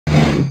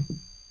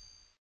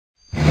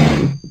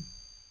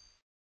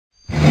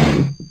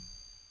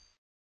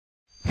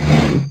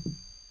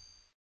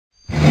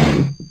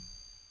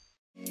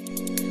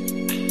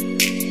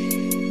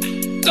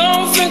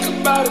think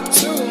about it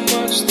too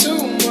much,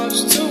 too much,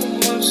 too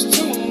much,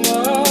 too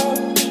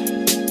much.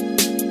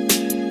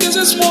 'Cause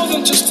it's more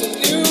than just a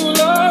new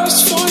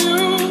lust for you.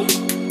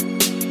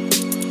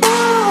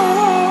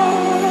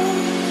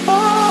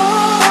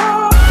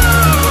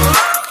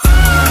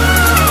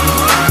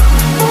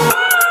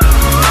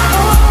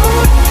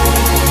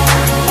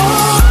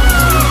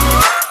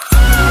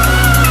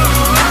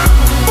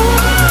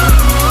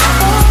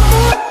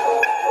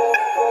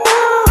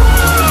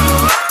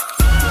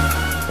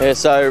 Yeah,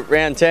 so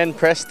round 10,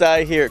 press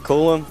day here at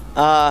Coolum.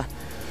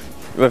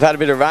 We've had a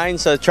bit of rain,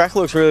 so the track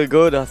looks really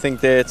good. I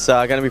think that it's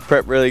going to be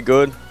prepped really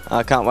good.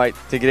 I can't wait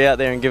to get out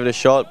there and give it a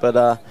shot, but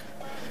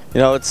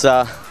you know, it's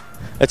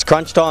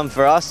crunch time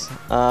for us.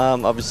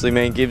 Obviously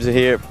me and Gibbs are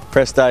here at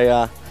press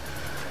day,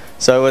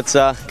 so it's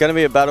going to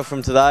be a battle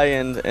from today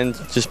and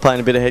just playing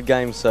a bit of head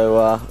game.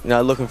 So you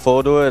know, looking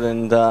forward to it,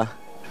 and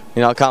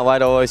you know, I can't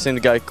wait. I always seem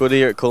to go good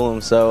here at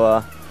Coolum,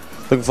 so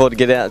looking forward to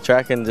getting out the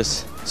track and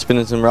just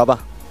spinning some rubber.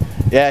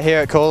 Yeah, here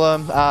at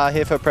Coolum,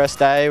 here for press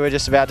day. We're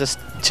just about to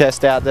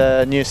test out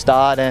the new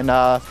start and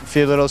a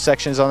few little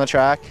sections on the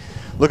track.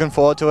 Looking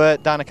forward to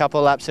it. Done a couple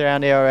of laps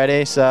around here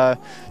already, so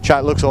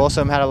track looks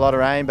awesome. Had a lot of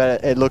rain,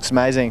 but it looks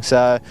amazing.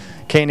 So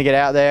keen to get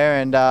out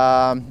there and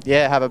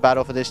yeah, have a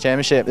battle for this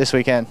championship this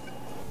weekend.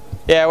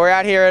 Yeah, we're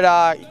out here at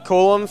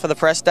Coolum for the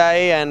press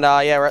day, and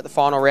yeah, we're at the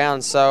final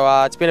round.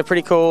 So it's been a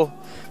pretty cool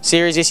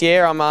series this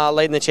year. I'm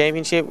leading the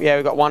championship. Yeah,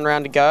 we've got one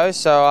round to go.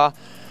 So.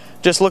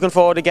 Just looking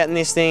forward to getting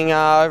this thing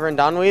over and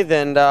done with,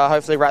 and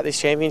hopefully wrap this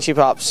championship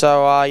up.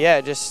 So yeah,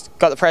 just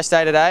got the press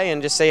day today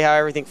and just see how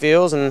everything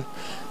feels, and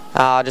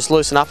just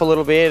loosen up a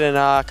little bit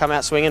and come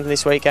out swinging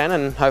this weekend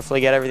and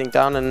hopefully get everything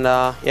done and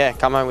yeah,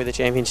 come home with the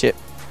championship.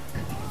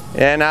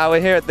 Yeah, no,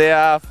 we're here at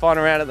the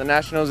final round at the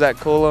Nationals at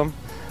Coolum,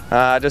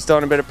 just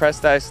doing a bit of press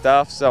day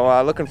stuff.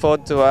 So looking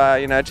forward to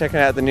you know, checking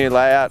out the new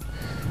layout.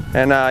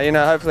 And you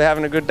know, hopefully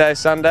having a good day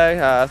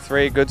Sunday,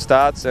 3 good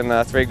starts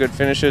and 3 good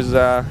finishes.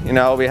 You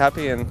know, I'll be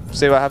happy and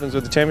see what happens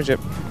with the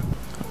championship.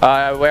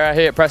 We're out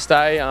here at press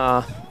day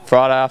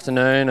Friday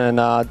afternoon,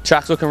 and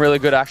track's looking really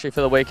good actually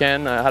for the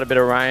weekend. Had a bit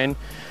of rain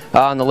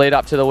in the lead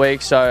up to the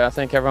week, so I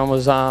think everyone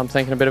was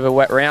thinking a bit of a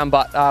wet round,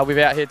 but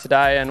we're out here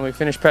today and we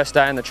finished press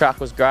day and the track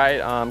was great.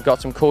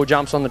 Got some cool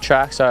jumps on the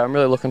track, so I'm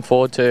really looking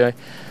forward to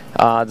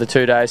the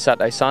 2 days,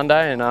 Saturday,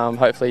 Sunday, and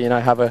hopefully, you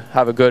know, have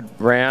a good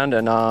round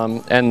and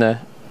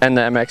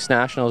the MX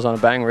Nationals on a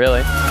bang,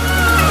 really.